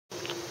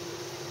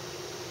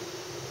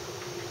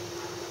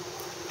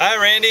Hi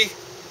Randy,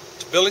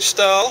 it's Billy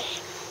Stull.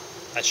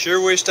 I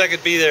sure wished I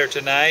could be there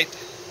tonight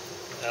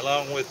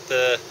along with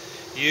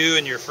you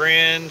and your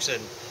friends and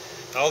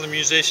all the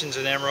musicians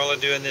in Amarillo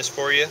doing this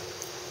for you.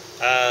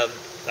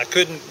 I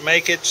couldn't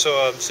make it,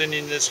 so I'm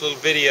sending this little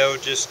video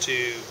just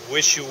to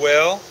wish you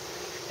well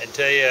and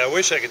tell you I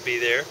wish I could be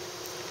there.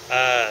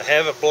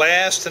 Have a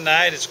blast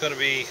tonight. It's going to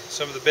be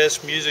some of the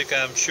best music,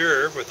 I'm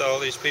sure, with all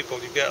these people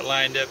you've got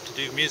lined up to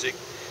do music.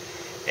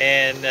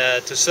 And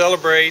to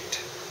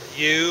celebrate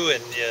you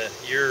and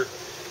your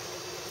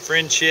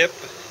friendship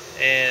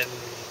and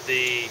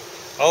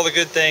all the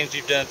good things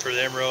you've done for the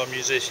Amarillo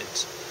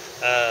musicians.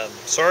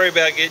 Sorry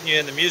about getting you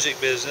in the music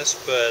business,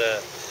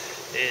 but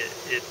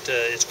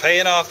it's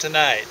paying off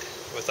tonight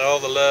with all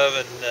the love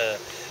and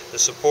the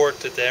support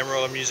that the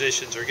Amarillo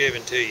musicians are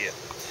giving to you.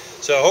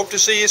 So I hope to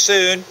see you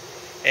soon.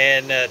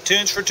 And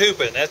tunes for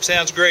Tupin, that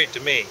sounds great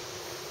to me.